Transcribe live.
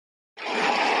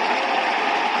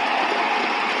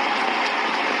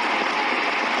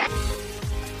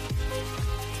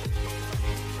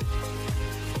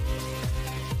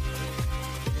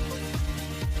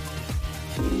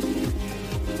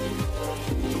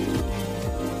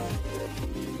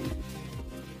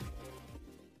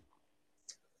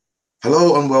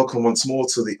Hello and welcome once more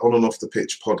to the On and Off the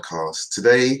Pitch podcast.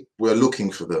 Today we're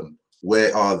looking for them.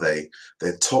 Where are they?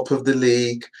 They're top of the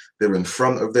league, they're in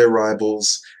front of their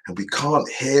rivals, and we can't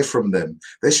hear from them.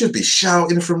 They should be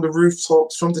shouting from the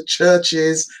rooftops, from the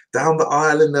churches, down the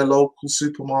aisle in their local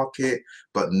supermarket,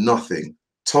 but nothing.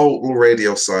 Total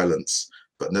radio silence.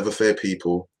 But never fear,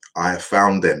 people. I have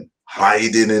found them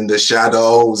hiding in the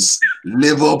shadows.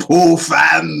 Liverpool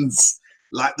fans,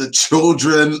 like the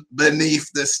children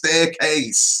beneath the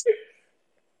staircase.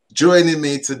 Joining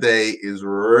me today is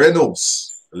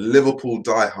Reynolds, Liverpool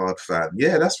diehard fan.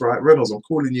 Yeah, that's right, Reynolds. I'm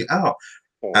calling you out.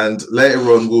 And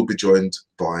later on, we'll be joined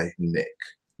by Nick.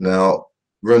 Now,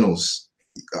 Reynolds,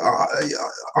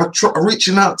 I'm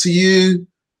reaching out to you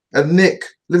and Nick,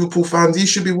 Liverpool fans. You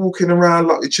should be walking around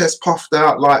like your chest puffed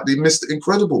out, like the Mr.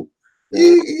 Incredible.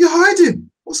 You're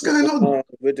hiding. What's going on?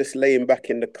 We're just laying back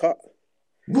in the cut.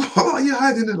 What are you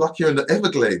hiding in like you're in the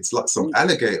Everglades, like some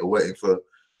alligator waiting for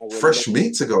fresh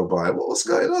meat to go by? What's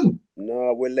going on?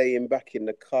 No, we're laying back in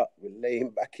the cut. We're laying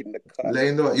back in the cut.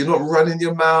 You're not running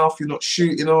your mouth. You're not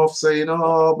shooting off saying,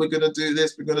 "Oh, we're gonna do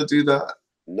this. We're gonna do that."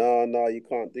 No, you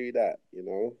can't do that. You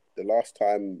know, the last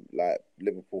time like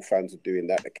Liverpool fans were doing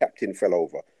that, the captain fell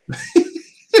over.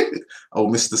 Oh,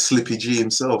 Mr. Slippy G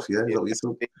himself, yeah, is that what you're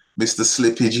talking? Mr.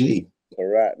 Slippy G. So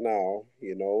right now,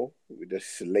 you know, we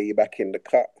just lay back in the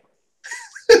cut.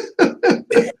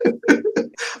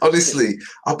 Honestly,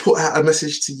 I put out a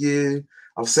message to you.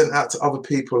 I've sent out to other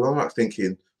people. I'm like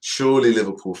thinking, surely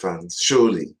Liverpool fans,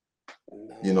 surely,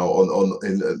 you know,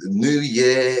 in the new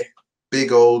year,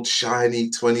 big old shiny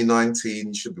 2019,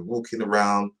 you should be walking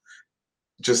around,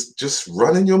 just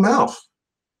running your mouth.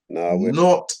 No,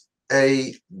 not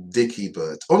a dicky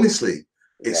bird. Honestly,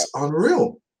 it's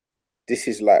unreal. This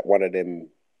is like one of them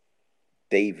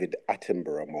David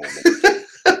Attenborough moments.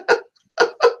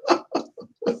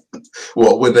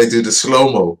 What, when they do the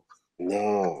slow-mo?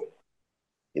 No.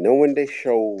 You know when they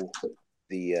show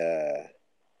the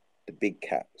big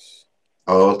cats?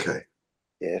 Oh, okay.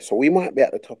 Yeah, so we might be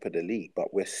at the top of the league,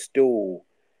 but we're still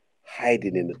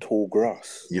hiding in the tall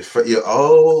grass.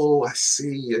 Oh, I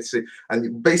see.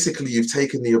 And basically, you've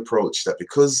taken the approach that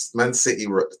because Man City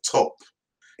were at the top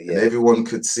and everyone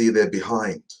could see they're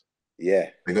behind,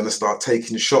 they're going to start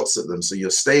taking shots at them. So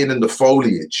you're staying in the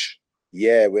foliage.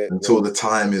 Yeah, until the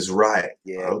time is right.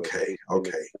 Yeah. Okay. All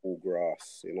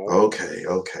grass, you know. Okay.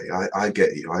 I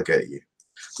get you.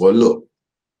 Well, look,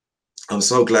 I'm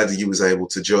so glad that you was able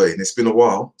to join. It's been a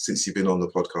while since you've been on the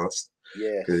podcast.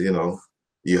 Yeah. Because you know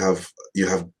you have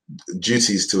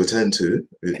duties to attend to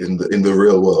in the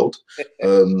real world.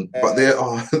 But there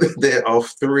are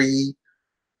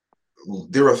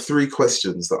three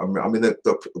questions that I mean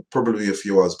there'll probably be a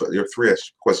few others, but there are three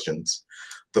questions.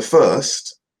 The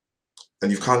first, and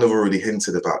you've kind of already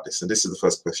hinted about this, and this is the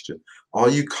first question. Are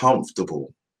you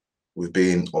comfortable with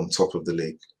being on top of the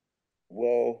league?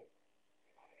 Well,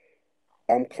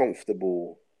 I'm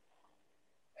comfortable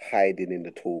hiding in the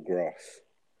tall grass.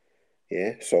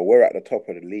 Yeah, so we're at the top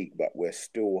of the league, but we're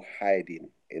still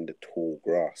hiding in the tall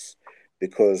grass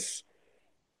because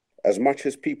as much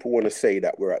as people want to say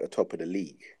that we're at the top of the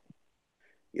league,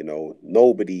 you know,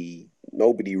 nobody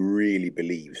really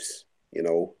believes, you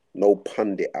know, no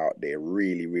pundit out there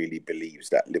really believes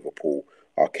that Liverpool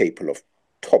are capable of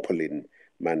toppling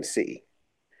Man City.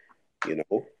 You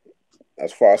know,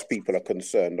 as far as people are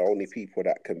concerned, the only people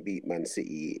that can beat Man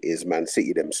City is Man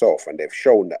City themselves, and they've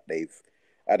shown that they've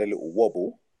had a little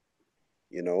wobble,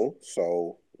 you know.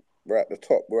 So we're at the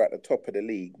top of the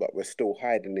league, but we're still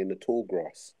hiding in the tall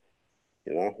grass,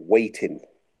 you know, waiting.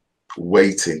 But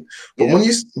when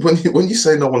you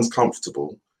say no one's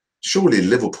comfortable, surely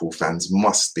Liverpool fans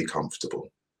must be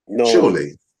comfortable. No,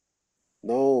 surely.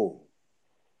 No.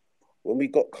 When we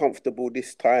got comfortable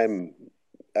this time,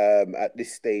 at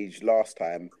this stage last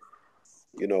time,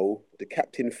 you know, the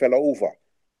captain fell over.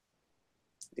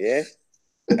 Yeah.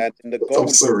 And the goal. I'm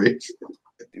sorry.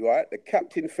 Right? The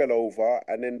captain fell over,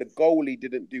 and then the goalie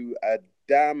didn't do a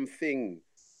damn thing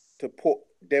to put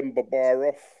Demba Ba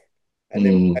off. And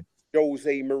then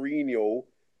Jose Mourinho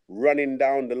running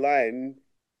down the line,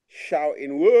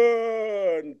 shouting,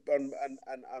 "Whoa!" and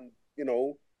you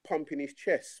know, pumping his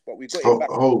chest. But we got him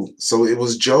back. Oh, so it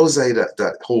was Jose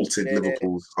that halted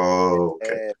Liverpool. Oh,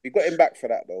 okay. We got him back for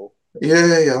that though.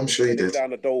 Yeah, I'm sure he did.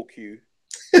 Down a dole queue.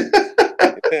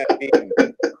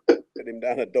 Send him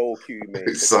down a dole queue,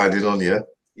 mate. Signing on, yeah.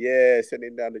 Yeah, send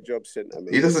him down the job centre,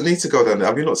 mate. He doesn't need to go down there.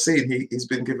 Have you not seen? He's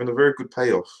been given a very good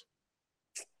payoff.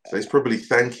 So he's probably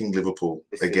thanking Liverpool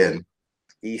again.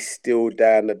 He's still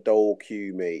down the dole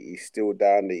queue, mate. He's still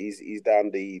down he's down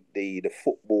the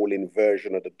footballing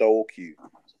version of the dole queue.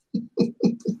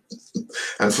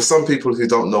 And for some people who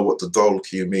don't know what the dole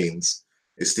queue means,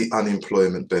 it's the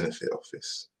Unemployment Benefit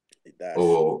Office. That's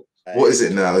Or what is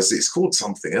right. it now? It's called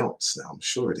something else now. I'm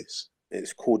sure it is.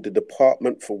 It's called the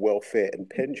Department for Welfare and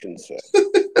Pensions, sir.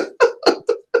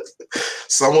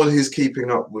 Someone who's keeping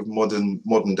up with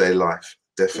modern day life.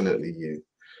 Definitely you.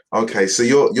 Okay,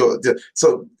 so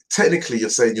so technically you're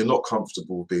saying you're not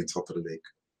comfortable being top of the league.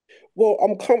 Well,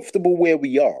 I'm comfortable where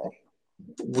we are.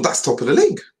 Well, that's top of the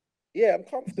league. Yeah, I'm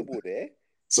comfortable there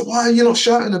So why are you not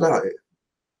shouting about it?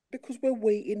 because we're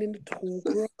waiting in the tall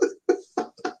grass.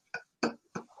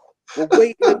 We're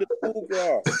waiting in the tall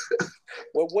grass.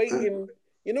 We're waiting,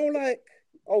 like,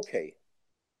 okay,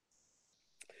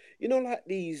 like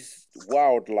these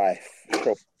wildlife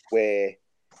shows where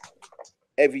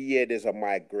every year there's a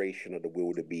migration of the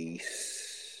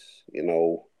wildebeest,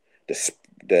 the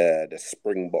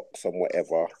springboks and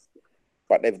whatever,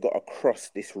 but they've got to cross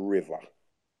this river.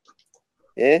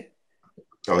 Yeah.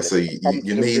 Oh, So so they've got to come to the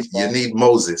you river, need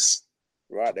Moses.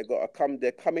 right? They've got to come.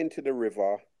 They're coming to the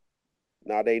river.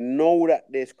 Now they know that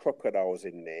there's crocodiles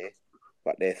in there,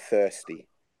 but they're thirsty.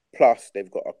 Plus, they've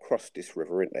got to cross this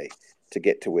river, ain't they, to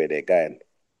get to where they're going.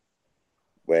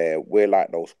 Where we're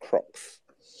like those crocs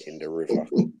in the river.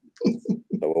 So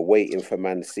we're waiting for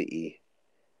Man City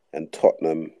and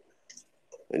Tottenham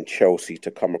and Chelsea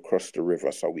to come across the river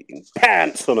so we can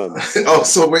pants on them. Oh,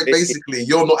 so wait, basically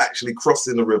you're not actually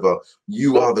crossing the river.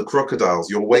 You are the crocodiles.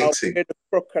 You're waiting. The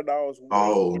crocodiles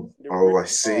Oh, I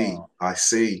see. I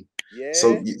see. Yeah.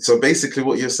 So basically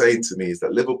what you're saying to me is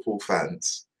that Liverpool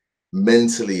fans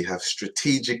mentally have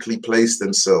strategically placed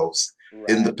themselves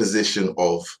in the position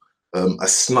of a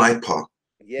sniper.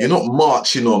 Yes. You're not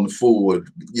marching on forward.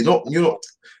 You're not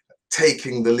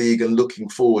taking the league and looking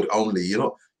forward only.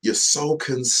 You're so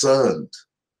concerned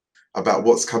about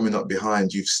what's coming up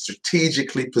behind. You've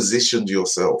strategically positioned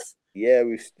yourself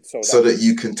so that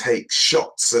you can take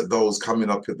shots at those coming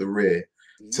up at the rear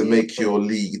to make your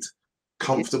lead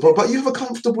comfortable. Yeah. But you have a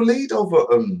comfortable lead over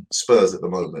Spurs at the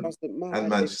moment and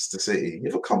Manchester City. You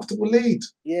have a comfortable lead.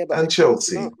 Yeah, but and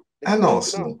Chelsea and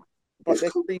Arsenal. But they're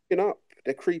creeping up.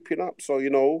 They're creeping up. So,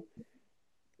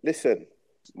 listen,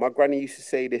 my granny used to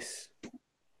say this.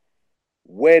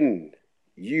 When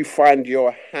you find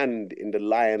your hand in the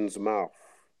lion's mouth,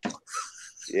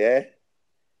 yeah,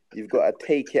 you've got to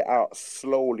take it out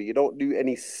slowly. You don't do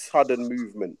any sudden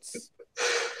movements.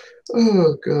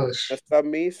 Oh, gosh.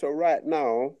 Understand me? So right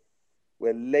now,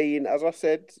 we're laying, as I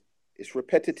said, it's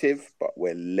repetitive, but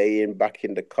we're laying back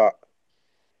in the cut.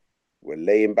 We're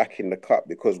laying back in the cut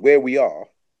because where we are,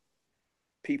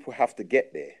 people have to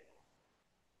get there.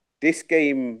 This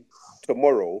game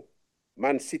tomorrow,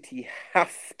 Man City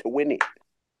have to win it.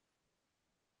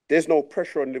 There's no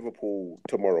pressure on Liverpool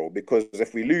tomorrow because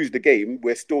if we lose the game,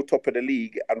 we're still top of the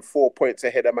league and 4 points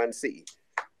ahead of Man City.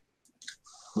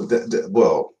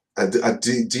 Well,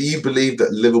 do you believe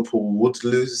that Liverpool will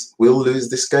lose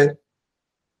this game?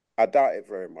 I doubt it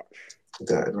very much.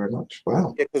 Doubt it very much.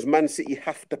 Wow. Yeah, because Man City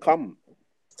have to come.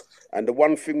 And the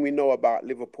one thing we know about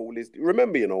Liverpool is,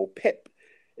 remember, Pep,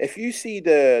 if you see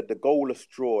the goalless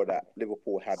draw that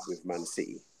Liverpool had with Man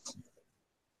City,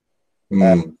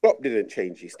 Klopp didn't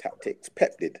change his tactics.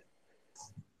 Pep did.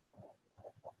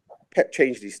 Pep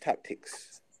changed his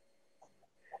tactics.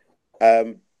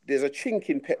 There's a chink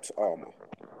in Pep's armor.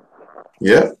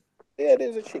 Yeah. Yeah,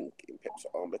 there's a chink in Pep's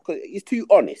armor because he's too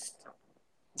honest.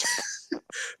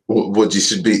 What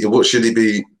should he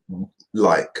be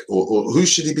like, or who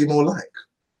should he be more like?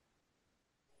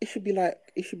 It should be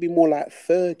more like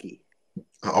Fergie.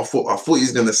 I thought he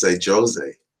was gonna say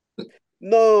Jose.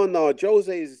 No,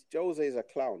 Jose's a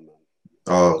clown, man.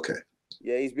 Oh, okay.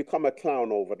 Yeah, he's become a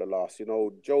clown over the last,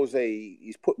 Jose,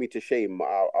 he's put me to shame.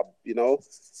 I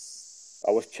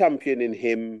was championing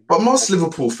him. But most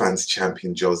Liverpool fans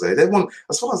champion Jose.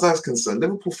 As far as I was concerned,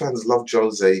 Liverpool fans love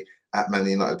Jose at Man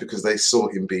United because they saw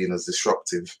him being a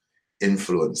disruptive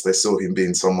influence. They saw him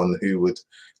being someone who would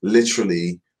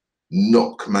literally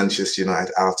knock Manchester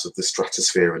United out of the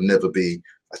stratosphere and never be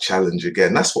a challenge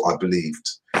again. That's what I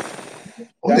believed.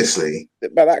 Honestly.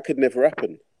 But that could never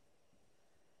happen.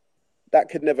 That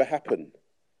could never happen.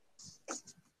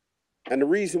 And the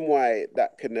reason why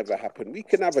that could never happen, we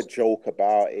can have a joke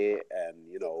about it and,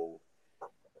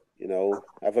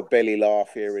 have a belly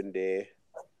laugh here and there.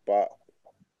 But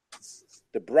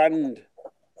the brand,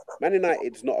 Man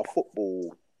United's not a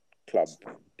football club.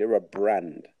 They're a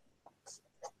brand.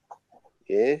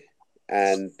 Yeah?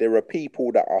 And there are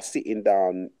people that are sitting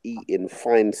down eating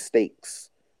fine steaks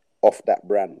off that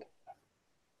brand.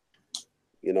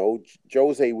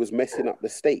 Jose was messing up the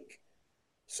steak.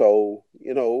 So,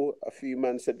 a few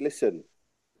men said, listen,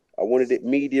 I wanted it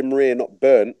medium rare, not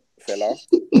burnt, fella.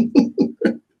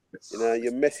 You know,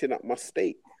 you're messing up my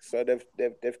steak. So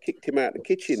they've kicked him out of the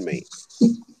kitchen, mate.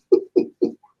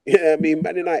 You know what I mean?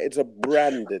 Man United's a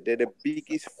brand. They're the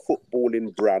biggest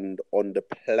footballing brand on the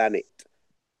planet.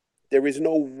 There is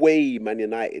no way Man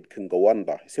United can go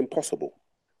under. It's impossible.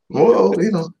 Well,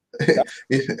 you know,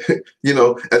 That, you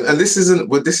know, and this isn't.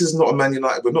 Well, this is not a Man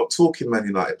United. We're not talking Man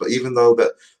United. But even though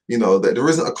that, you know, that there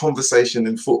isn't a conversation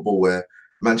in football where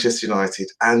Manchester United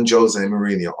and Jose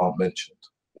Mourinho aren't mentioned,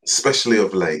 especially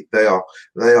of late. They are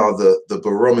the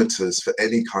barometers for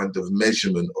any kind of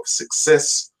measurement of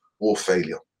success or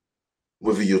failure.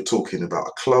 Whether you're talking about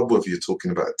a club, whether you're talking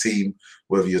about a team,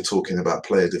 whether you're talking about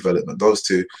player development, those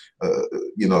two,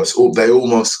 you know, they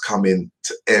almost come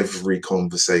into every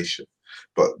conversation.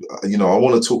 But you know, I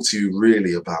want to talk to you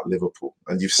really about Liverpool.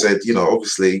 And you've said, you know,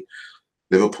 obviously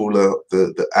Liverpool are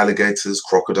the alligators,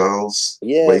 crocodiles,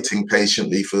 yeah, waiting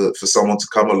patiently for someone to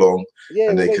come along, yeah,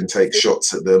 and they wait, can take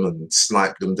shots at them and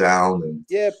snipe them down and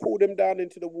yeah, pull them down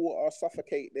into the water,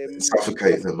 suffocate them,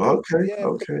 suffocate them. Okay,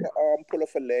 pull okay. off an arm, pull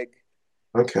off a leg,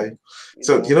 Okay. you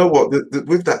So know. you know what?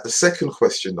 With that, the second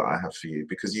question that I have for you,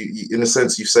 because you, in a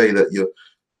sense, you say that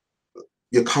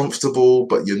you're comfortable,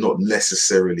 but you're not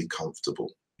necessarily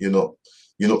comfortable. You're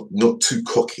not too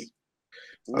cocky.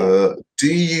 No,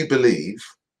 Do you believe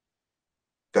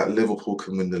that Liverpool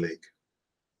can win the league?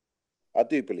 I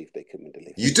do believe they can win the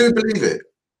league. You do believe it?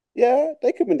 Yeah,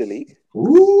 they can win the league.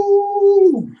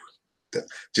 Ooh. Do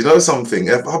you know something?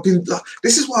 I've been.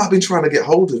 This is why I've been trying to get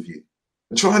hold of you.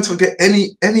 And trying to get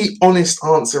any honest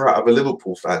answer out of a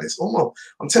Liverpool fan. It's almost,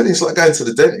 I'm telling you, it's like going to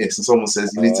the dentist and someone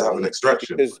says you need to have an It's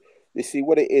extraction. because you see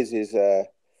what it is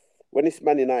when it's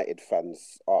Man United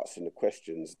fans asking the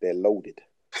questions, they're loaded.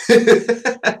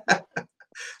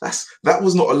 That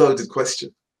was not a loaded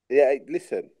question. Yeah,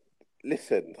 listen,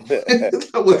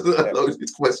 That wasn't a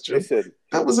loaded question. listen.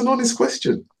 That was an honest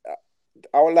question.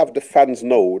 I will have the fans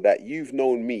know that you've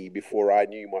known me before I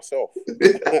knew myself.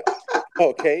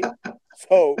 Okay,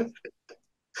 so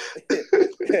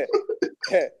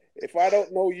if I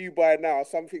don't know you by now,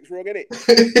 something's wrong in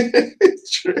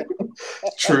True,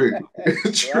 true,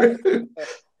 it, true.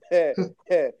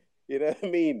 right? You know what I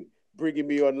mean? Bringing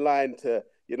me online to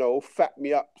fat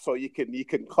me up so you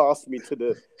can cast me to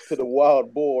the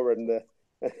wild boar and the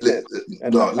and the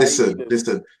No, listen, hyenas.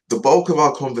 listen. The bulk of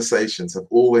our conversations have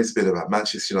always been about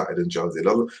Manchester United and Jose.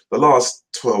 The last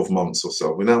 12 months or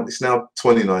so. It's now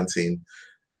 2019.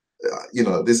 You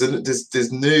know,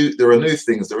 there are new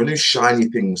things, there are new shiny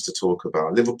things to talk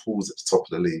about. Liverpool's at the top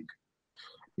of the league.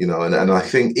 You know, and I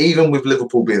think even with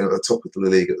Liverpool being at the top of the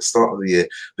league at the start of the year,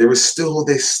 there is still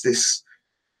this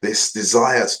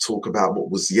desire to talk about what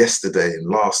was yesterday and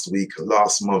last week and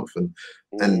last month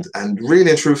Mm. and really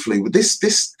and truthfully with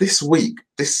this week,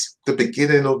 the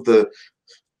beginning of the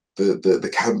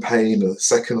campaign, the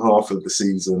second half of the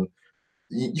season,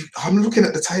 I'm looking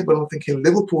at the table and I'm thinking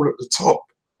Liverpool at the top.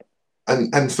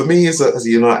 And for me as a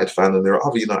United fan, and there are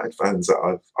other United fans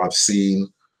that I've seen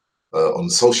on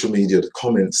social media, the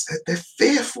comments, they're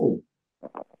fearful.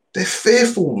 They're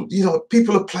fearful. You know,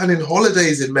 people are planning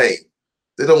holidays in May.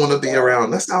 They don't want to be Wow.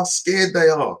 around. That's how scared they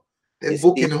are. They're You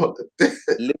see, booking.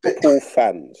 Liverpool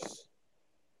fans,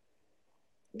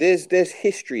 there's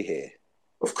history here.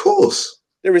 Of course.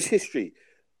 There is history,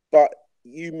 but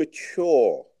you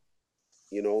mature.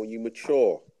 You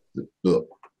mature. Look,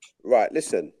 Right.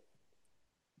 Listen,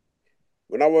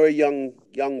 when I was a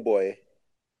young boy,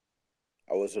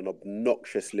 I was an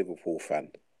obnoxious Liverpool fan.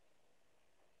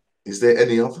 is there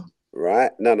any other?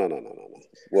 Right? No, no, no, no, no, no.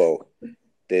 Well,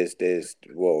 there's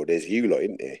you lot,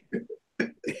 isn't there?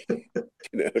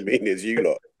 You know what I mean? There's you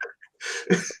lot.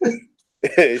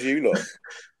 There's you lot.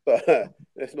 But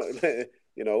it's not.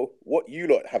 What you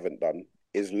lot haven't done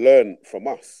is learn from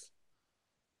us.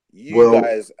 You Well,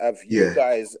 guys have you yeah.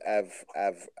 guys have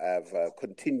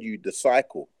continued the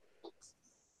cycle.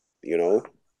 You know,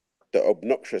 the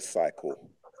obnoxious cycle.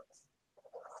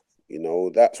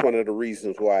 That's one of the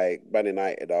reasons why Man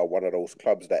United are one of those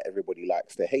clubs that everybody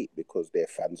likes to hate because their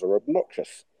fans are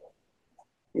obnoxious.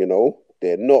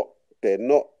 They're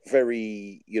not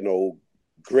very,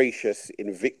 gracious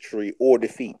in victory or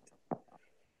defeat.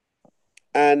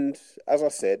 And as I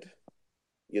said,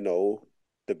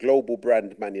 the global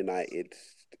brand Man United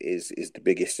is the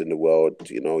biggest in the world.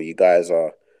 You guys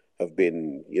have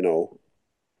been,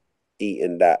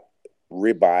 eating that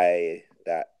ribeye,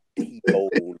 that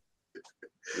T-bone,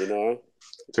 you know.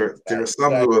 There are Like,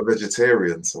 some who are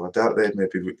vegetarian, so I doubt they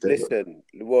maybe. listen,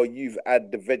 well, you've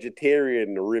had the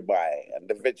vegetarian ribeye and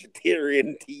the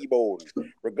vegetarian T-bone.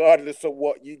 Regardless of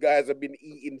what, you guys have been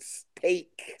eating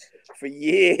steak for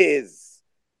years.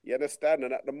 You understand?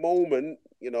 And at the moment,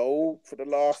 for the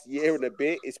last year and a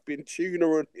bit, it's been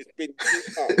tuna and it's been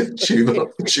tuna.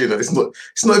 Tuna. It's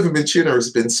not even been tuna. It's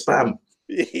been spam.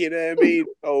 You know what I mean?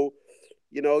 So,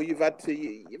 you've had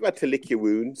to lick your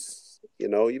wounds.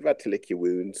 You've had to lick your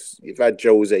wounds. You've had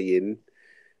Jose in.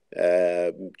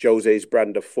 Jose's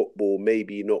brand of football,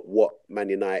 maybe not what Man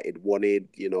United wanted.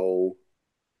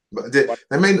 But they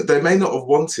may not have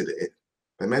wanted it.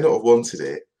 They may not have wanted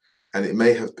it, and it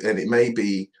may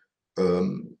be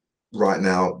right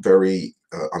now very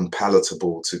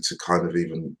unpalatable to kind of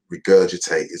even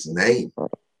regurgitate his name.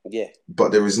 Yeah.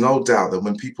 But there is no doubt that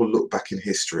when people look back in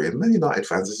history, and many United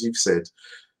fans, as you've said,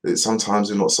 that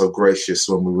sometimes we're not so gracious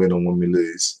when we win and when we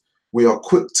lose. We are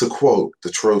quick to quote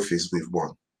the trophies we've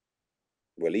won.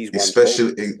 Well, he's won,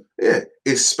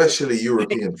 especially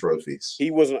European trophies.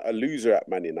 He wasn't a loser at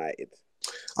Man United.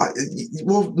 I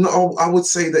would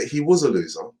say that he was a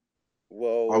loser.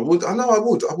 Well, I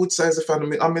would say as a fan.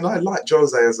 I mean, I like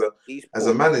Jose as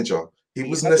a manager. He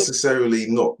was necessarily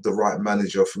not the right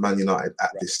manager for Man United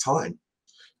at this time,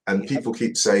 and people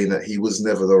keep saying that he was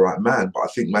never the right man. But I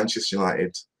think Manchester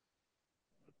United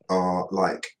are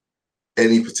like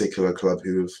any particular club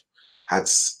who have had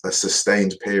a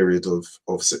sustained period of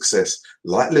success,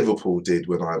 like Liverpool did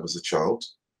when I was a child,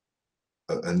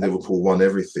 and Liverpool won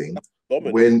everything.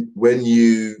 When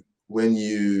you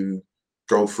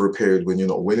go for a period when you're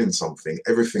not winning something,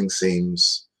 everything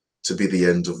seems to be the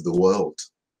end of the world,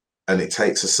 and it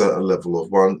takes a certain level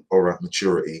of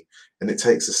maturity, and it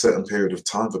takes a certain period of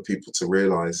time for people to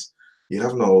realize you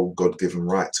have no God-given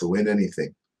right to win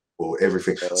anything or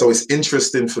everything. So it's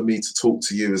interesting for me to talk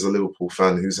to you as a Liverpool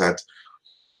fan who's had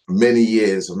many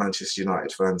years of Manchester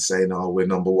United fans saying, "Oh, we're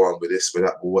number one, we're this, we're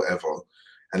that, or whatever,"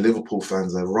 and Liverpool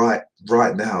fans are right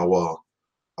now are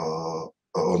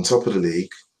on top of the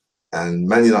league, and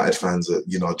Man United fans are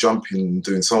jumping,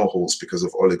 doing somersaults because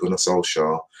of Ole Gunnar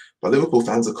Solskjaer, but Liverpool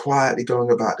fans are quietly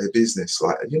going about their business,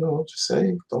 like just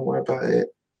saying, "Don't worry about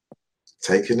it,"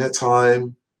 taking their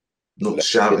time, not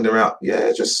shouting around,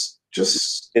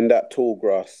 just in that tall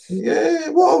grass. Yeah,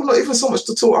 well, not even so much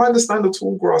the tall. I understand the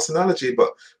tall grass analogy,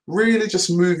 but really just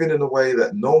moving in a way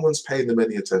that no one's paying them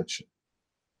any attention.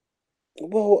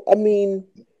 Well, I mean,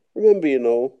 remember,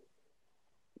 your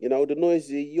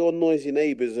noisy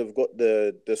neighbours have got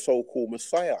the so-called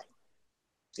Messiah,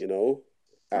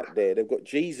 out there. They've got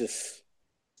Jesus.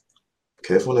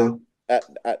 Careful now. At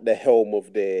the helm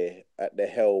of their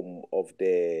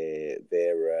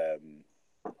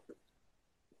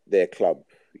club,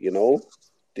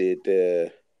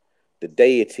 the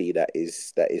deity that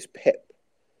is Pep.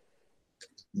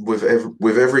 With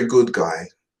every good guy,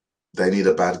 they need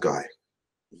a bad guy.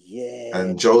 Yeah.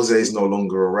 And Jose is no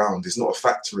longer around. He's not a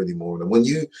factor anymore. And when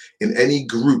you, in any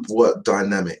group work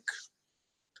dynamic,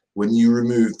 when you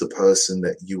remove the person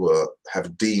that you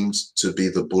have deemed to be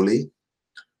the bully,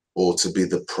 or to be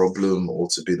the problem, or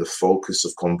to be the focus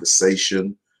of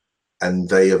conversation, and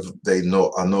they are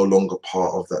no longer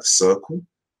part of that circle,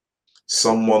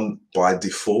 someone by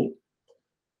default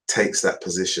takes that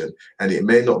position. And it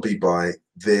may not be by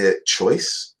their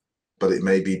choice, but it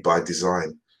may be by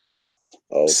design.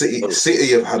 City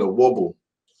have had a wobble,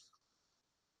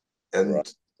 and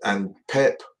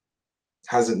Pep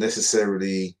hasn't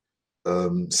necessarily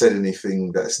said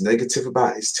anything that's negative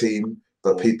about his team,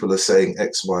 but people are saying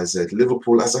X, Y, Z.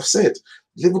 Liverpool, as I've said,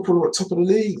 Liverpool are at top of the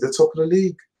league. They're top of the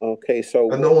league. Okay, so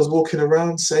and no one's walking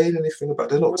around saying anything about.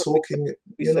 They're not talking.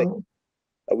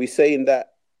 Are we saying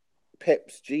that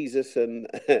Pep's Jesus and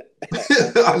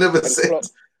I never said.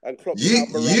 Klopp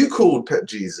you called Pep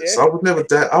Jesus. Yeah? I would never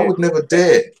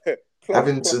dare.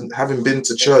 Having been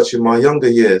to church in my younger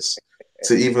years,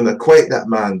 to even equate that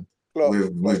man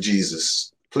with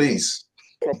Jesus. Please.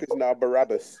 Klopp is now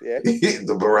Barabbas, yeah?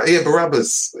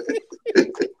 Barabbas.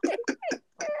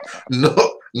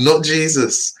 Not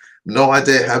Jesus. No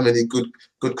idea how many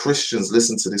good Christians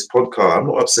listen to this podcast. I'm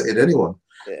not upsetting anyone.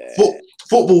 Yeah.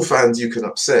 Football fans you can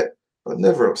upset, but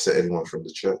never upset anyone from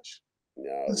the church.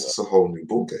 No, this is a whole new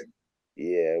ball game.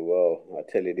 Yeah, well, I'll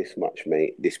tell you this much,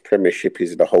 mate. This Premiership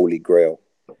is the Holy Grail.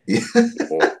 Yeah.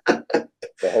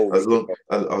 As long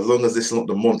as it's not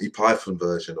the Monty Python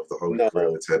version of the Holy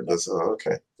Grail attenders.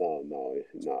 Okay. No.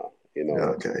 Yeah,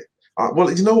 okay.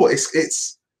 Well, you know what?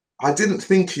 It's. I didn't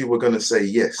think you were going to say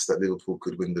yes, that Liverpool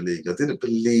could win the league. I didn't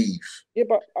believe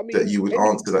that you would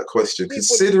answer that question,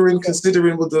 considering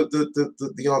with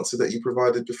the answer that you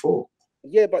provided before.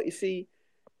 Yeah, but you see,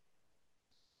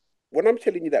 when I'm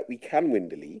telling you that we can win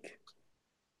the league,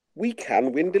 we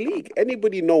can win the league.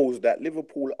 Anybody knows that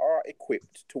Liverpool are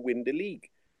equipped to win the league.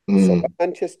 So Mm,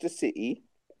 Manchester City,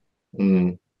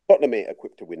 mm. Tottenham ain't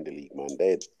equipped to win the league, man.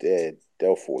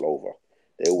 They'll fall over.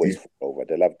 They always fall over.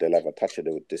 They'll have a touch of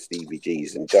the Stevie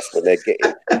G's, and just when they're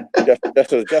getting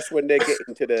just when they're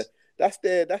getting to the that's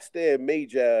their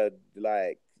major,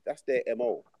 like that's their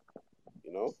MO,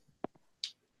 you know?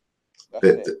 That's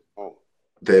Their, their MO.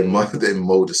 their, their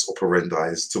modus operandi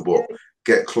is to Yeah, what?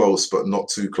 Get close, but not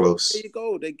too there close. you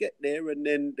go. They get there and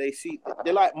then they see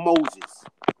they're like Moses.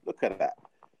 Look at that.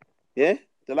 Yeah?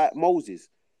 They're like Moses.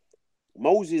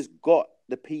 Moses got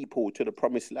the people to the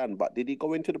promised land, but did he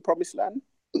go into the promised land?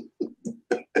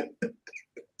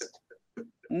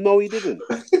 No, he didn't.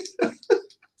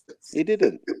 He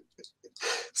didn't.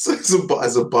 So it's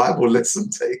a Bible lesson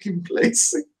taking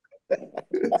place.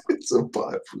 It's a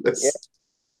Bible Yeah. lesson.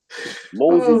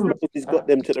 Moses, Oh, Moses got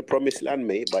them to the promised land,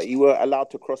 mate, but he weren't allowed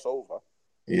to cross over.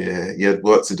 yeah, he had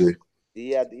work to do.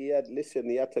 Listen,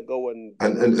 he had to go and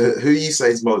And who you say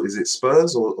is Mo? Is it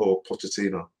Spurs or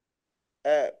Pochettino?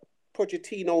 uh,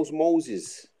 Pochettino's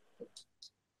Moses.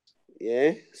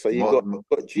 Yeah. So you Mo,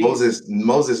 got Jesus,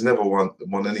 Moses never won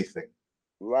anything.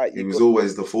 right? He You was got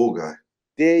always the fall guy.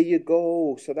 there you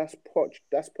go. So that's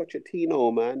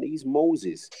Pochettino, man. He's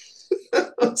Moses.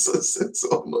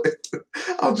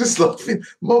 I'm just laughing.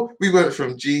 We went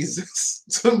from Jesus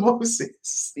to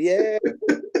Moses. Yeah,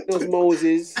 it was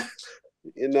Moses.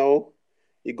 You know,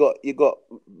 you got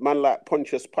man like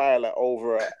Pontius Pilate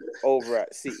over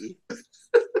at City.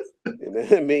 You know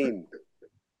what I mean?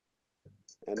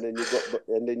 And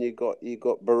then you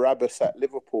got Barabbas at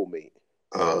Liverpool, mate.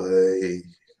 Oh, hey,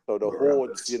 So the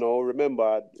hordes, Barabbas.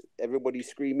 remember everybody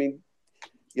screaming,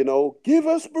 give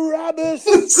us Barabbas.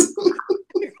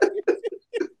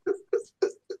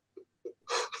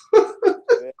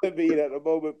 I mean, at the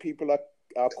moment, people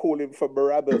are calling for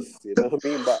Barabbas. You know what I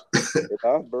mean?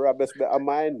 But Barabbas better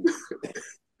mind.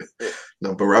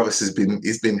 No, Barabbas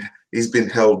he's been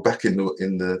held back in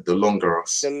the long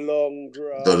grass. The long The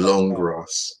grass, long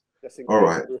grass. just in All case,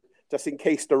 right. just in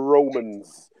case the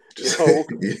Romans, the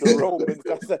Yeah. Romans.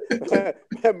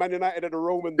 That's Man United are the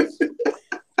Romans.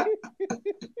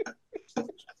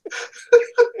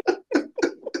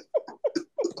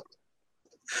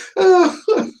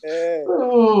 Yeah.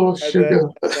 Oh, sugar.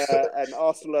 And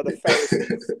Arsenal are the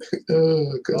Pharisees.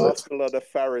 Oh, God. Arsenal are the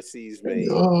Pharisees, mate.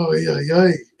 Oh,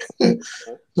 yeah.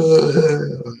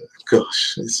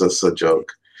 Gosh, it's just a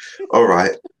joke. All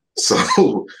right.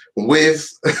 So with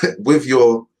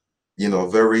your,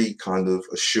 very kind of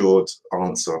assured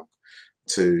answer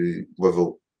to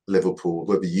whether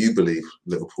you believe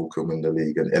Liverpool can win the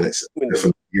league, and it's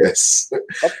definitely yes.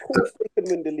 Of course they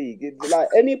can win the league. It's like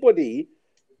anybody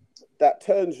that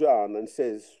turns around and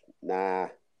says, nah,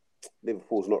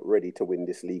 Liverpool's not ready to win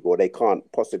this league or they can't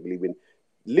possibly win.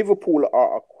 Liverpool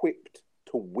are equipped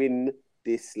to win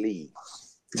this league.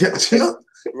 Yeah,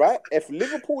 right? If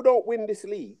Liverpool don't win this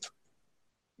league,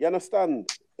 you understand?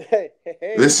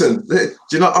 Listen, do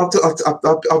you know,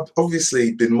 I've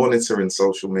obviously been monitoring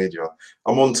social media.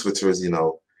 I'm on Twitter, as you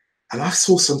know, and I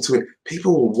saw some tweet.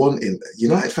 People were wanting,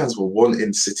 United fans were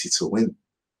wanting City to win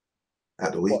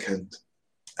at the weekend.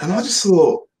 And I just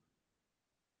thought,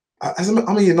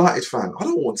 I'm a United fan, I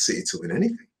don't want City to win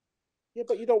anything. Yeah,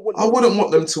 but you don't want. I wouldn't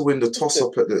want them to win the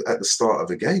toss-up at the start of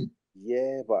the game.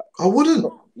 Yeah, but I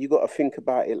wouldn't. You got to think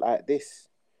about it like this.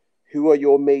 Who are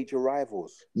your major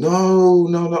rivals? No.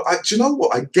 Do you know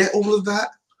what? I get all of that,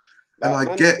 and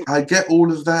I get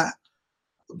all of that,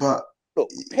 but look,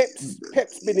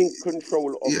 Pep's been in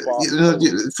control of Barcelona.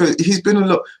 He's been a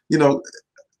lot.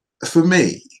 For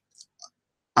me,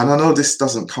 and I know this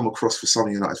doesn't come across for some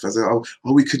United fans.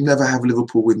 We could never have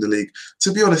Liverpool win the league.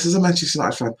 To be honest, as a Manchester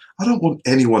United fan, I don't want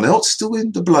anyone else to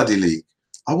win the bloody league.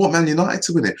 I want Man United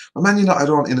to win it. But Man United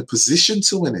aren't in a position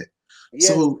to win it. Yeah.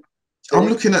 So I'm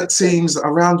looking at teams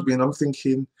around me and I'm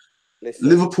thinking,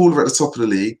 Liverpool are at the top of the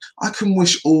league. I can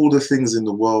wish all the things in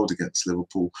the world against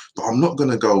Liverpool, but I'm not going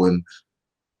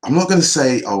to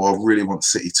say, I really want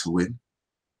City to win.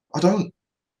 I don't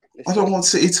want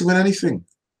City to win anything.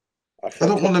 I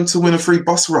don't want them to win a free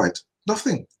bus ride.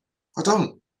 Nothing. I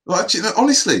don't. Actually,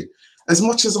 honestly, as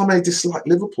much as I may dislike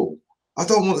Liverpool, I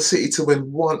don't want City to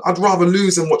win one. I'd rather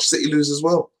lose and watch City lose as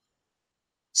well.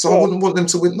 So I wouldn't want them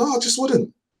to win. No, I just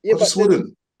wouldn't. Yeah, I just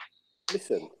wouldn't.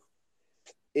 Listen,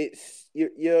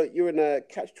 you're in a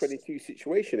catch-22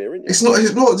 situation here, aren't you? It's not.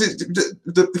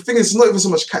 The thing is, it's not even so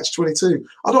much catch-22.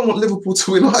 I don't want Liverpool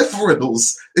to win either of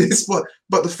those.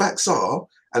 But the facts are,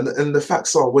 and the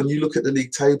facts are, when you look at the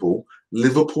league table,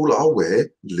 Liverpool are where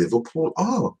Liverpool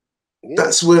are. Yeah.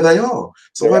 That's where they are.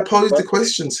 So They're I at the posed the front.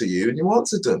 question to you, and you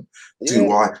answered them. Yeah.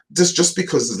 Do I just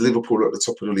because there's Liverpool at the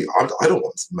top of the league? I don't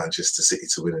want Manchester City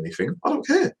to win anything. I don't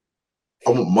care. I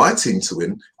want my team to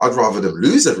win. I'd rather them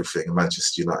lose everything and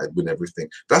Manchester United win everything.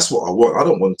 That's what I want. I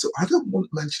don't want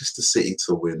Manchester City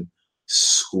to win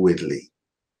squidly.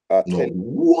 I'll tell Not you,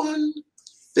 one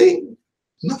thing.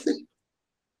 Nothing.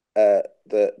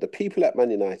 the people at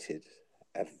Man United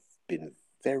have been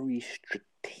very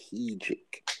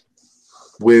strategic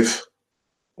With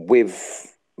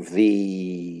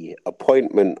the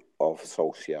appointment of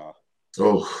Solskjaer.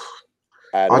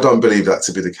 I don't believe that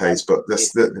to be the case, but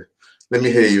let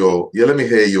me hear your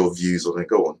views on it.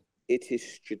 Go on. It is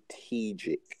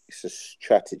strategic. It's a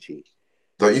strategy.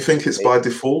 Don't you think it's by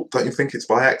default? Don't you think it's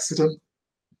by accident?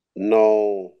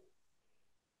 No.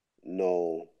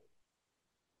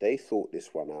 They thought this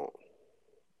one out.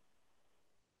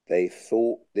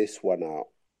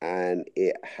 And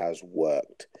it has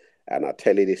worked. And I'll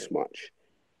tell you this much.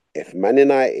 If Man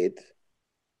United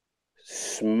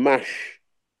smash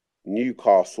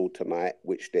Newcastle tonight,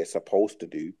 which they're supposed to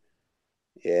do,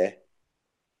 yeah,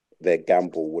 their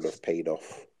gamble would have paid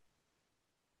off.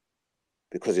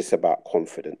 Because it's about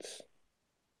confidence.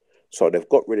 So they've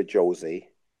got rid of Jose.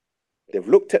 They've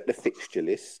looked at the fixture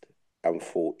list and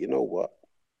thought, you know what?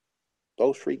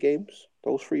 Those 4 games,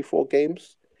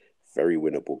 very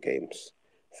winnable games.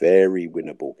 Very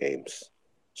winnable games.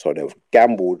 So they've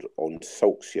gambled on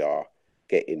Solskjaer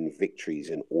getting victories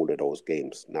in all of those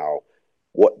games. Now,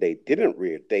 what they didn't,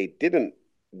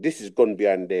 this is gone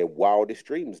beyond their wildest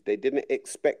dreams. They didn't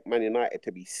expect Man United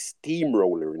to be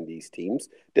steamrolling these teams.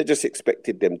 They just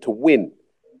expected them to win.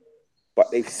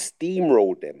 But they've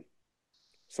steamrolled them.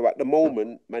 So at the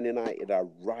moment, Man United are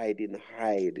riding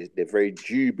high. They're very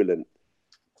jubilant.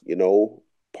 You know,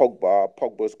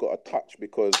 Pogba's got a touch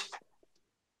because,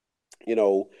 you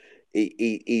know,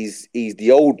 he's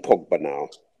the old Pogba now.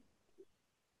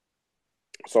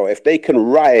 So if they can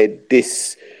ride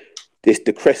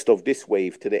the crest of this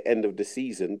wave to the end of the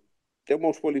season, they'll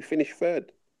most probably finish 3rd.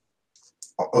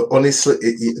 Honestly,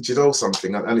 do you know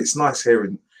something? And it's nice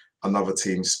hearing another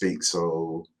team speak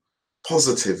so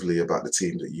positively about the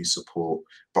team that you support.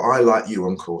 But I, like you,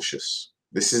 I'm cautious.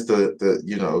 This is the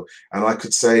you know, and I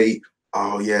could say,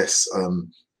 oh yes,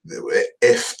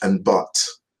 if and but,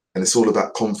 and it's all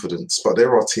about confidence. But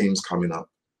there are teams coming up.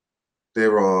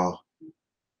 There are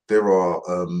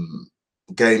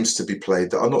games to be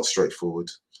played that are not straightforward.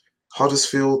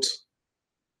 Huddersfield,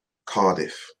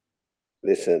 Cardiff.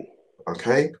 Listen.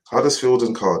 Okay, Huddersfield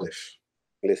and Cardiff.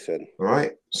 Listen. All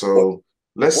right. So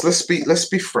let's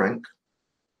be frank.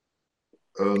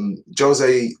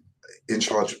 Jose in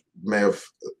charge may have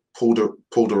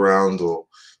pulled around or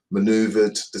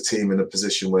maneuvered the team in a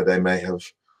position where they may have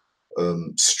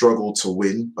struggled to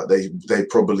win, but they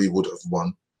probably would have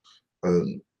won.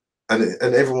 And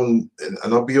everyone,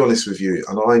 and I'll be honest with you,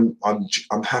 and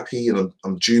I'm happy and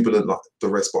I'm jubilant like the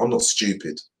rest, but I'm not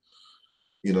stupid.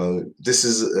 You know, this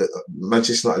is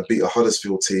Manchester United beat a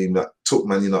Huddersfield team that took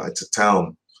Man United to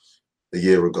town a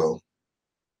year ago,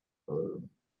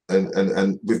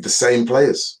 and with the same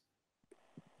players,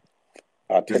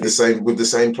 with the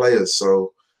same players.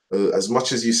 So, as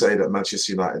much as you say that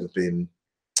Manchester United have been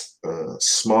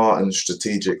smart and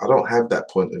strategic, I don't have that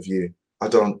point of view. I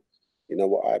don't. You know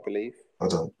what I believe? I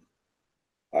don't.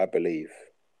 I believe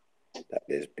that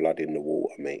there's blood in the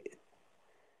water, mate.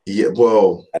 Yeah,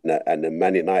 well, and the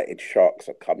Man United Sharks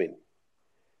are coming,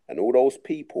 and all those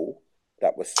people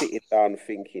that were sitting down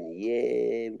thinking,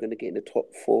 yeah, we're gonna get in the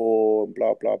top 4 and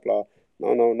blah blah blah.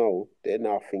 No, they're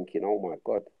now thinking, oh my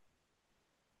God.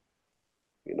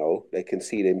 You know, they can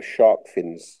see them shark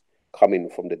fins coming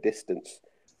from the distance,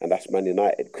 and that's Man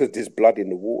United because there's blood in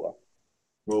the water.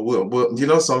 Well, you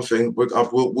know something?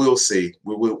 We'll see.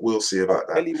 We'll see about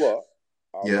that. Tell you what.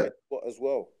 Yeah. Tell you what as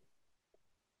well.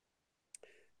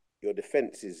 Your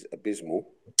defense is abysmal.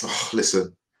 Oh,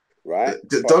 listen, right?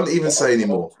 Don't even say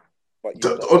anymore.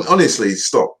 Honestly,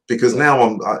 stop, because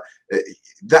now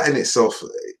that in itself,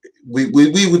 we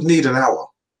would need an hour.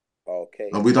 Okay.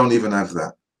 And we don't even have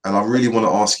that. And I really want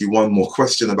to ask you one more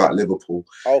question about Liverpool.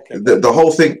 Okay. The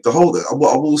whole thing,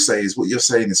 what I will say is what you're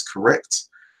saying is correct.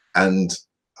 And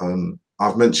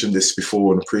I've mentioned this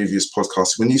before in a previous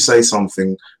podcast. When you say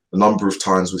something a number of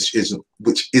times which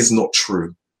is not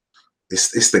true,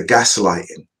 it's the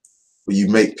gaslighting, where you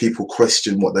make people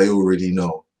question what they already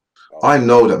know. I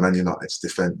know that Man United's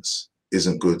defence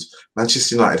isn't good.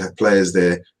 Manchester United have players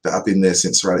there that have been there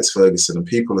since Sir Alex Ferguson, and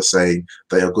people are saying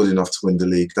they are good enough to win the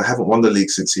league. They haven't won the league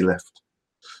since he left.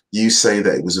 You say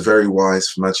that it was very wise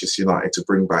for Manchester United to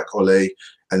bring back Ole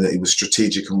and that it was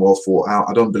strategic and well thought out.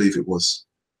 I don't believe it was.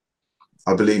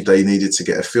 I believe they needed to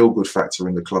get a feel-good factor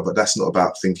in the club, but that's not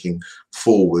about thinking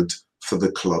forward for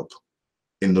the club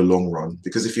in the long run.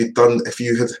 Because if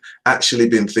you had actually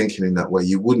been thinking in that way,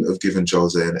 you wouldn't have given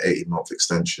Jose an 18-month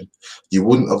extension. You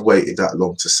wouldn't have waited that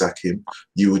long to sack him.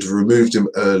 You would have removed him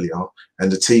earlier,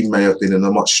 and the team may have been in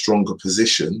a much stronger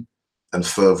position and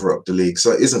further up the league.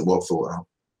 So it isn't well thought out.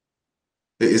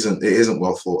 It isn't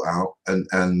well thought out.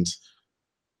 And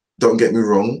don't get me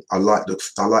wrong, I like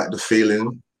the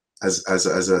feeling as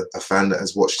a fan that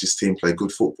has watched his team play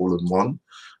good football and won.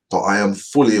 But I am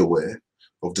fully aware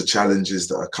of the challenges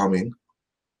that are coming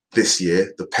this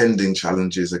year, the pending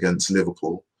challenges against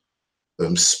Liverpool,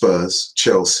 Spurs,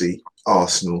 Chelsea,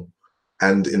 Arsenal,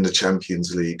 and in the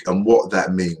Champions League, and what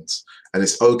that means. And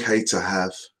it's okay to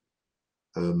have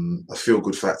a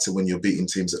feel-good factor when you're beating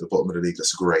teams at the bottom of the league.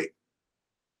 That's great.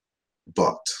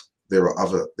 But there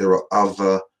are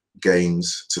other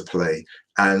games to play,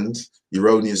 and you're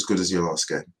only as good as your last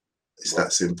game. It's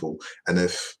that simple. And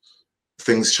if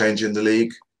things change in the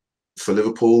league for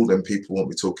Liverpool, then people won't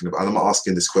be talking about. And I'm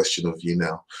asking this question of you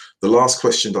now. The last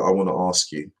question that I want to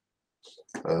ask you: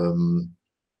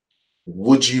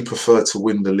 would you prefer to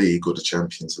win the league or the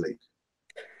Champions League?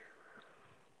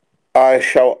 I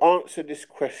shall answer this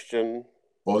question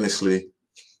honestly.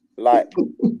 Like,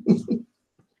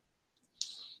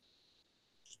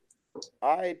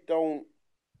 I don't.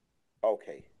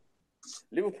 Okay,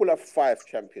 Liverpool have 5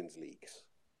 Champions Leagues.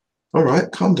 All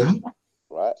right, calm down.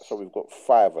 Right, so we've got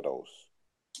 5 of those.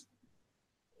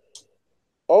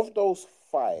 Of those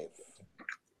 5,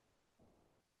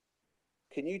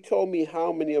 can you tell me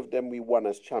how many of them we won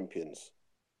as champions?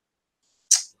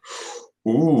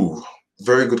 Ooh,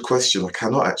 very good question. I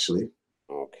cannot actually.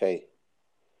 Okay.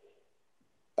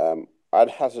 I'd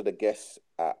hazard a guess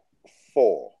at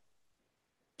 4.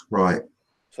 Right.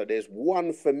 So there's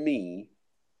one for me,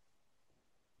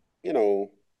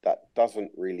 that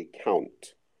doesn't really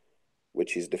count,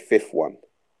 which is the 5th one.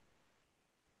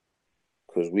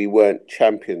 Because we weren't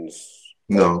champions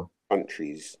of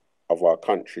our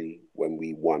country when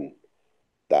we won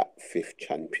that 5th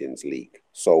Champions League.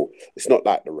 So it's not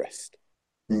like the rest.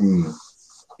 Mm.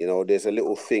 There's a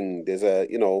little thing, there's an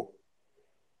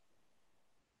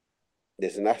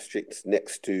asterisk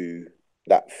next to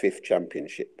that 5th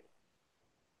championship.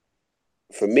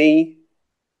 For me,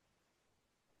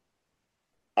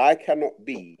 I cannot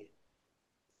be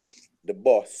the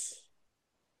boss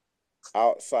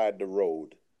outside the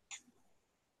road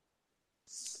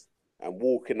and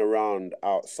walking around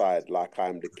outside like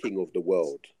I'm the king of the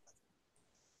world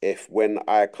if when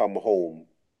I come home,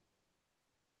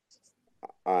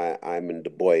 I'm in the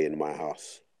boy in my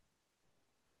house.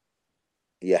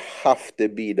 You have to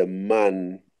be the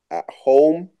man at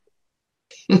home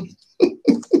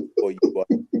or you are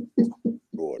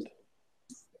abroad.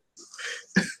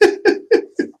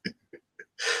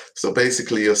 So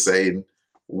basically you're saying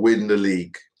win the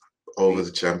league over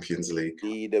the Champions League.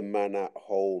 Be the man at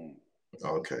home.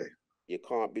 Okay. You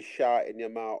can't be shouting your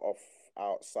mouth off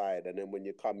outside and then when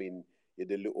you come in, you're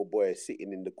the little boy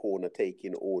sitting in the corner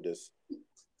taking orders.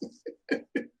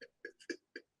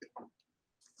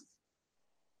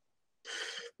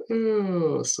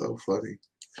 Oh, so funny.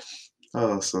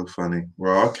 Oh, so funny.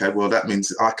 Well, okay. Well, that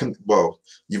means I can. Well,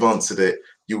 you've answered it.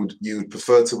 You would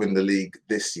prefer to win the league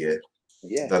this year,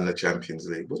 than the Champions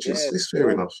League, which is fair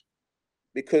enough.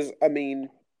 Because I mean,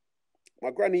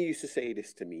 my granny used to say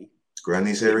this to me.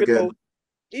 Granny's here again.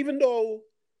 Even though,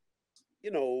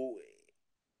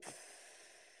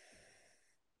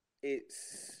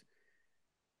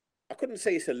 I couldn't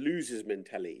say it's a loser's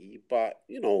mentality, but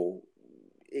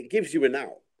it gives you an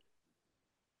out.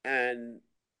 And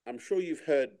I'm sure you've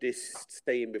heard this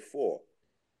saying before.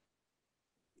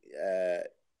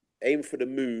 Aim for the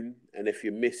moon, and if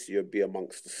you miss, you'll be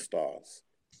amongst the stars.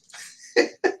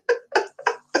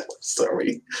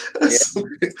 Sorry.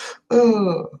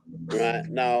 Oh. Right.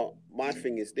 Now, my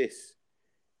thing is this.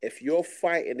 If you're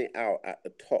fighting it out at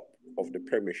the top of the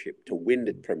Premiership to win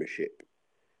the Premiership,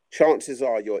 chances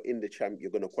are you're going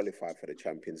to qualify for the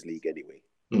Champions League anyway.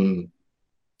 Mm.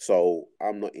 So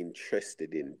I'm not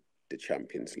interested in the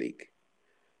Champions League.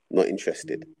 Not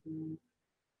interested.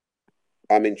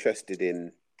 I'm interested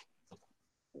in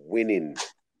winning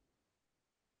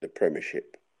the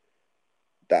Premiership.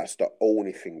 That's the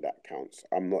only thing that counts.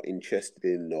 I'm not interested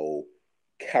in no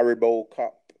Carabao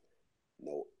Cup,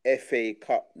 no FA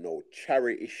Cup, no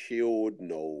Charity Shield,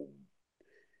 no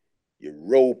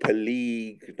Europa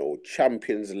League, no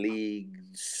Champions League,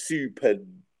 Super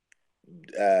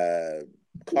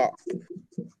Cup,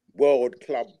 World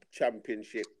Club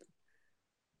Championship.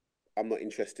 I'm not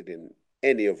interested in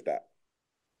any of that.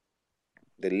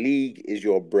 The league is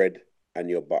your bread and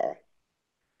your butter.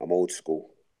 I'm old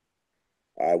school.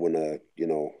 I wanna,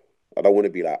 I don't want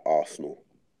to be like Arsenal.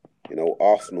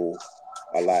 Arsenal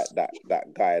are like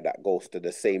that guy that goes to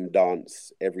the same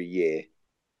dance every year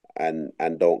and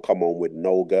don't come on with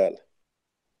no girl.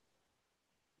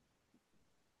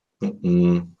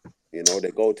 Mm-mm.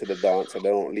 They go to the dance and they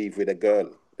don't leave with a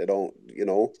girl. They don't,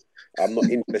 I'm not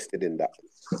interested in that.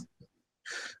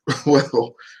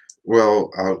 Well,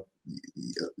 well,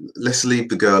 let's leave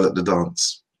the girl at the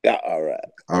dance. Yeah, all right.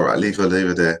 All right, leave her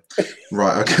there.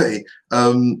 Right, okay.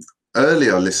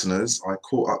 Earlier, listeners, I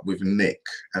caught up with Nick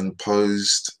and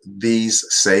posed these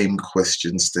same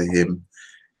questions to him.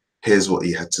 Here's what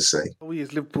he had to say. Are we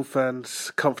as Liverpool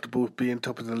fans comfortable with being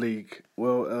top of the league?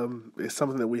 Well, it's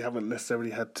something that we haven't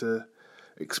necessarily had to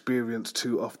experience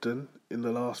too often in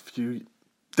the last few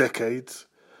decades.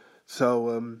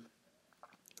 So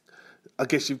I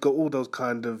guess you've got all those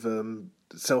kind of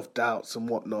self-doubts and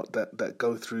whatnot that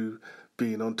go through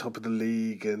being on top of the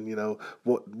league, and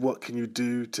what can you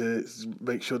do to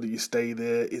make sure that you stay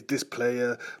there? Is this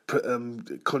player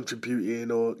contributing,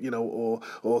 or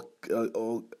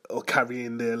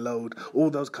carrying their load? All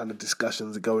those kind of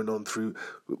discussions are going on through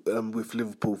with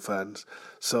Liverpool fans.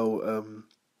 So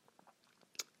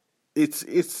it's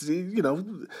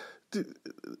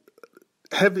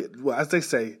heavy. Well, as they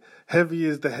say, heavy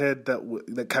is the head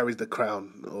that carries the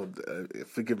crown. Or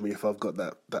forgive me if I've got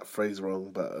that phrase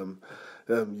wrong, but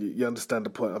you understand the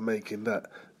point I'm making. That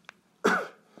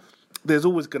there's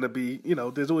always going to be,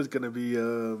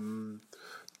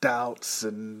 doubts,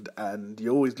 and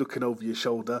you're always looking over your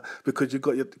shoulder because you've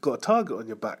got a target on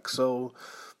your back. So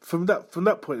from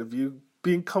that point of view,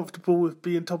 being comfortable with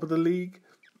being top of the league,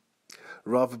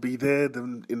 rather be there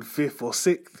than in fifth or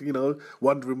sixth,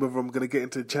 wondering whether I'm going to get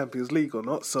into the Champions League or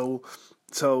not. So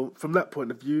from that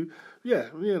point of view, yeah,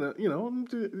 I'm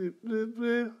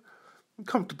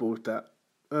comfortable with that.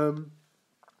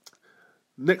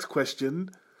 Next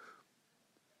question: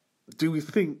 do we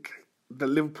think that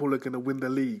Liverpool are going to win the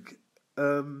league?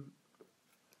 From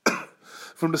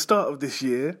the start of this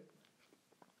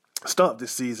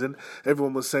season,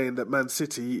 everyone was saying that Man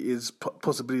City is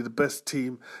possibly the best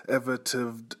team ever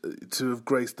to have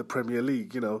graced the Premier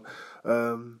League.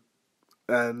 And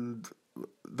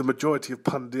the majority of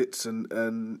pundits and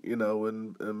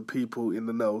people in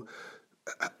the know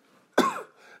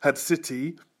had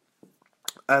City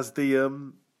as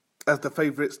the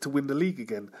favourites to win the league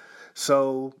again.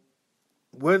 So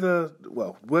whether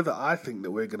I think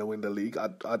that we're going to win the league, I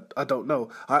don't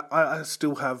know. I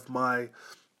still have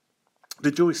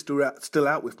the jury's still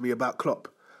out with me about Klopp.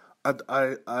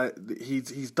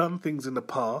 He's done things in the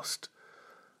past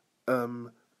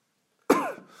that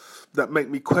make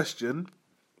me question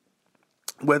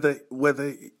whether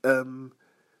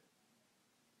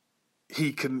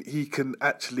he can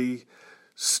actually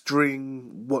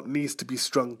string what needs to be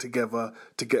strung together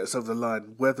to get us over the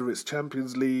line, whether it's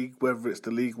Champions League, whether it's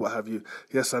the league, what have you.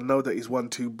 Yes, I know that he's won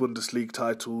 2 Bundesliga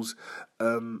titles,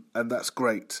 and that's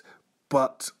great,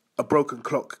 but a broken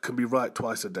clock can be right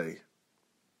twice a day.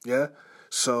 Yeah?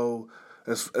 So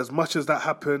as much as that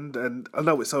happened, and I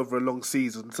know it's over a long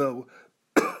season, so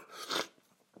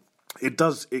it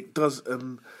does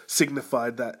signify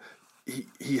that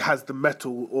he has the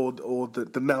mettle or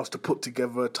the nous to put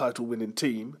together a title-winning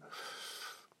team.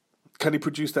 Can he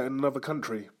produce that in another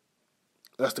country?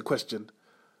 That's the question.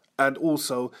 And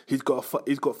also, he's got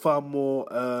far more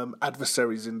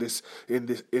adversaries in this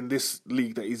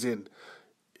league that he's in.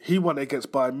 He won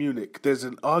against Bayern Munich. There's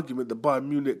an argument that Bayern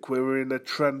Munich were in a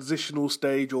transitional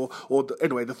stage,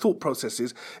 anyway, the thought process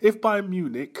is, if Bayern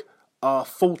Munich are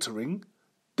faltering,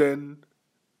 then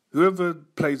whoever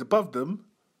plays above them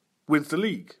wins the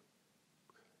league.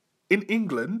 In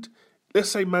England, let's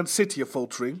say Man City are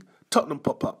faltering, Tottenham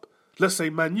pop up. Let's say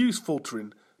Man U's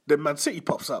faltering, then Man City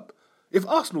pops up. If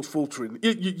Arsenal's faltering,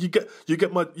 you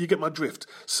get my drift.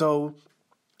 So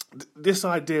this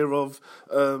idea of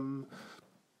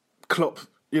Klopp,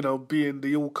 being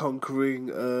the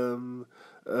all-conquering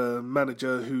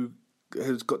manager who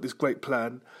has got this great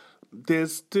plan,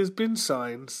 there's been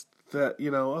signs that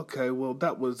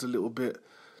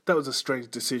that was a strange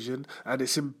decision, and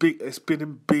it's been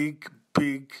in big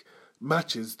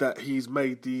matches that he's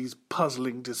made these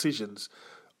puzzling decisions,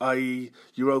 i.e.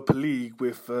 Europa League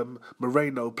with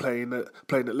Moreno playing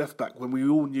at left back when we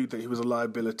all knew that he was a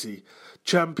liability.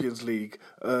 Champions League,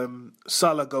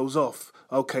 Salah goes off.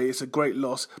 Okay, it's a great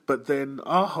loss, but then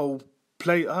our whole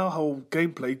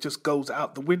gameplay just goes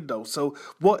out the window. So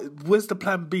where's the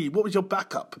plan B? What was your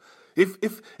backup? If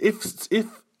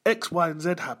X, Y, and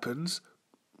Z happens,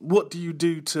 what do you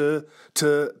do to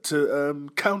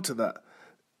counter that?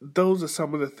 Those are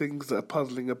some of the things that are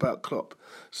puzzling about Klopp.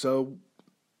 So,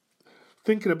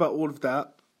 thinking about all of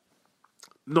that,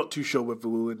 not too sure whether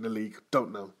we'll win the league.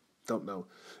 Don't know.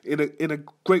 In a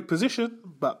great position,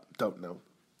 but don't know.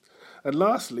 And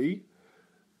lastly,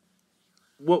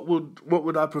 what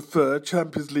would I prefer,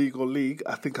 Champions League or league?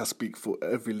 I think I speak for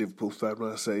every Liverpool fan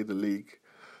when I say the league.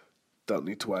 Don't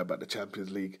need to worry about the Champions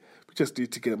League. We just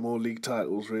need to get more league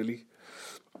titles, really.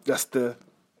 That's the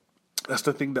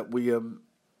thing that we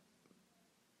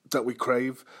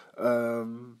crave.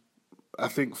 I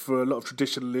think for a lot of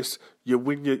traditionalists, you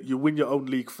win your own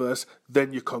league first,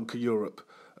 then you conquer Europe.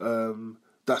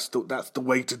 That's the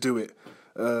way to do it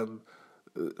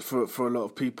for a lot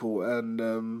of people.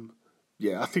 And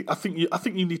I think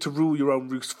you need to rule your own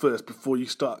roost first before you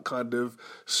start kind of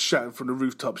shouting from the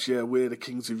rooftops. Yeah, we're the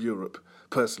kings of Europe.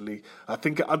 Personally, I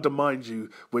think it undermines you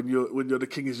when you're the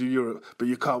kings of Europe, but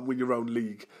you can't win your own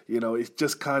league. You know, it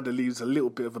just kind of leaves a little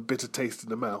bit of a bitter taste in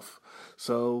the mouth.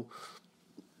 So.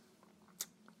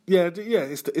 Yeah,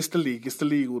 it's the league. It's the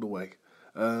league all the way.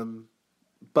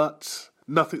 But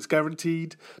nothing's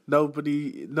guaranteed.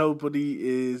 Nobody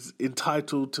is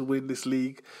entitled to win this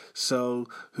league. So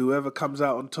whoever comes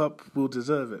out on top will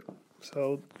deserve it.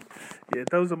 So yeah,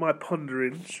 those are my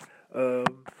ponderings.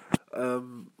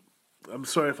 I'm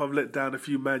sorry if I've let down a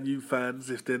few Man U fans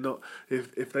if they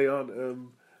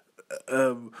aren't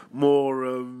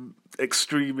more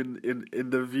extreme in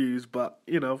their views, but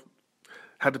you know.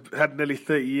 Had nearly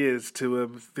 30 years to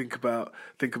think about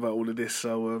all of this,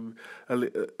 so a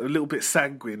little bit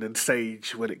sanguine and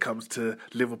sage when it comes to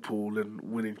Liverpool and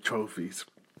winning trophies.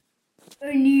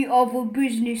 Any other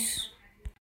business?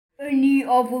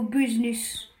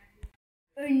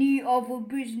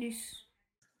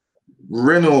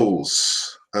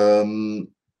 Reynolds. What I'm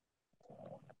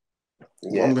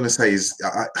going to say is,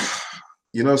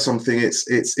 something.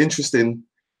 It's interesting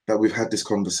that we've had this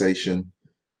conversation.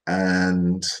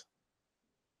 And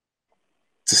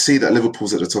to see that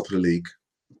Liverpool's at the top of the league,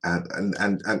 and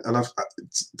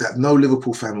that no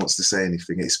Liverpool fan wants to say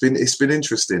anything. It's been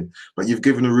interesting, but you've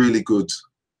given a really good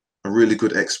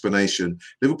explanation.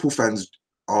 Liverpool fans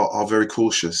are very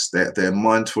cautious. They're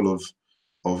mindful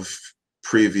of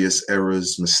previous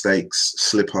errors, mistakes,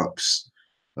 slip ups,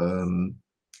 and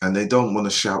they don't want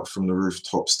to shout from the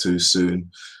rooftops too soon,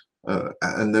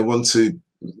 and they want to.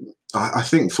 I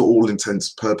think for all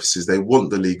intents and purposes, they want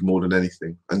the league more than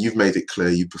anything. And you've made it clear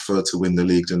you prefer to win the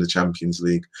league than the Champions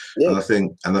League. Yeah.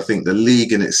 And I think the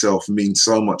league in itself means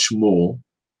so much more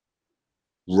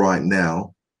right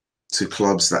now to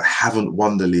clubs that haven't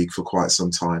won the league for quite some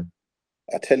time.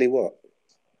 I tell you what,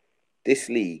 this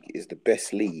league is the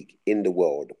best league in the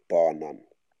world, bar none.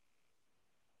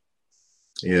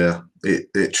 Yeah,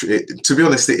 it to be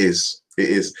honest, it is. It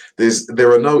is. There's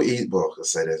no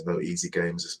easy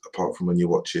games apart from when you're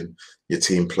watching your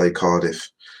team play Cardiff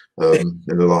in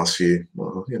the last few.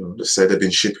 Well, just say they've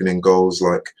been shipping in goals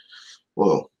like,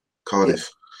 Cardiff.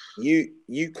 You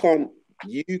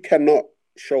cannot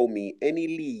show me any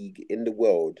league in the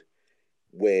world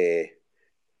where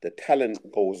the talent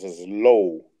goes as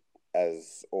low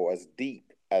as or as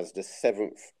deep as the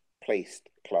 7th placed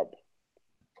club.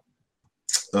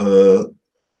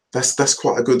 That's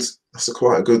quite a good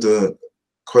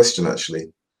question,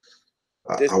 actually.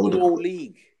 There's no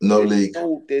league.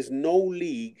 There's no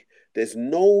league. There's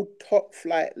no top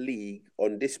flight league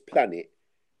on this planet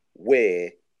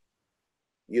where,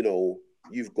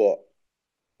 you've got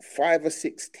 5 or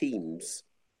 6 teams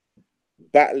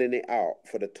battling it out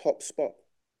for the top spot.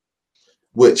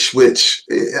 Which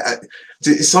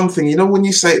is something, when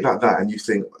you say it like that and you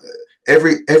think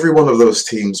every one of those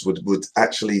teams would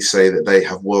actually say that they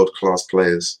have world-class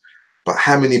players, but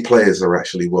how many players are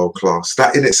actually world-class?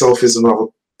 That in itself is another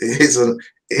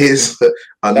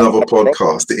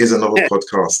podcast. It is another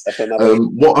podcast.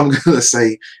 What I'm going to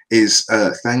say is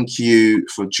thank you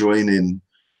for joining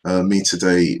me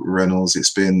today, Reynolds.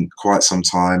 It's been quite some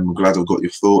time. I'm glad I've got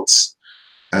your thoughts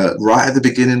right at the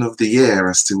beginning of the year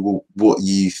as to what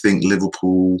you think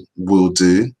Liverpool will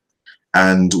do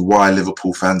and why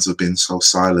Liverpool fans have been so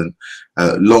silent.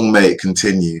 Long may it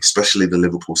continue, especially the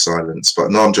Liverpool silence.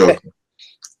 But no, I'm joking.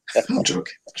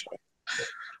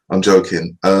 I'm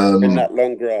joking. In that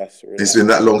long grass. It's been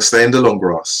that long. Stay in the long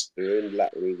grass. We're in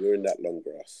that long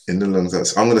grass. In the long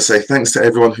grass. I'm going to say thanks to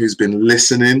everyone who's been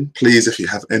listening. Please, if you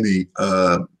have any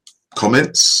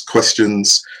comments,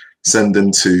 questions, send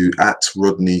them to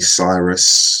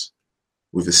 @RodneyCyrus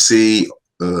with a C,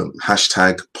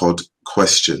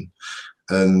 #podquestion.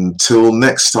 Until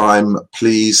next time,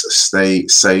 please stay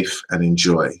safe and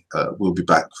enjoy. We'll be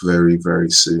back very,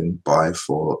 very soon. Bye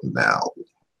for now.